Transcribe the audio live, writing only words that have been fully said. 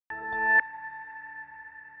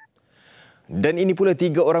Dan ini pula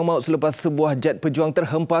 3 orang maut selepas sebuah jet pejuang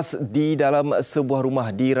terhempas di dalam sebuah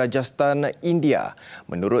rumah di Rajasthan, India.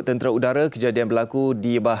 Menurut tentera udara, kejadian berlaku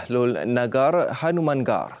di Bahlul Nagar,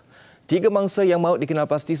 Hanumangar. 3 mangsa yang maut dikenal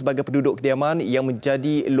pasti sebagai penduduk kediaman yang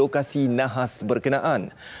menjadi lokasi nahas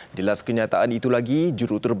berkenaan. Jelas kenyataan itu lagi,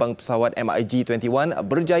 juruterbang pesawat MiG-21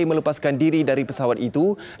 berjaya melepaskan diri dari pesawat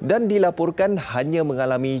itu dan dilaporkan hanya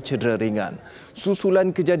mengalami cedera ringan.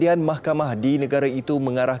 Susulan kejadian, mahkamah di negara itu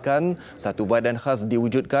mengarahkan satu badan khas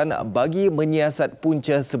diwujudkan bagi menyiasat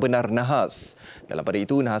punca sebenar nahas. Dalam pada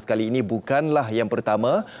itu, nahas kali ini bukanlah yang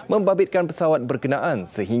pertama membabitkan pesawat berkenaan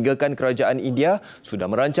sehinggakan kerajaan India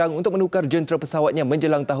sudah merancang untuk menukar jentera pesawatnya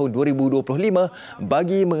menjelang tahun 2025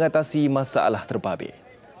 bagi mengatasi masalah terbabit.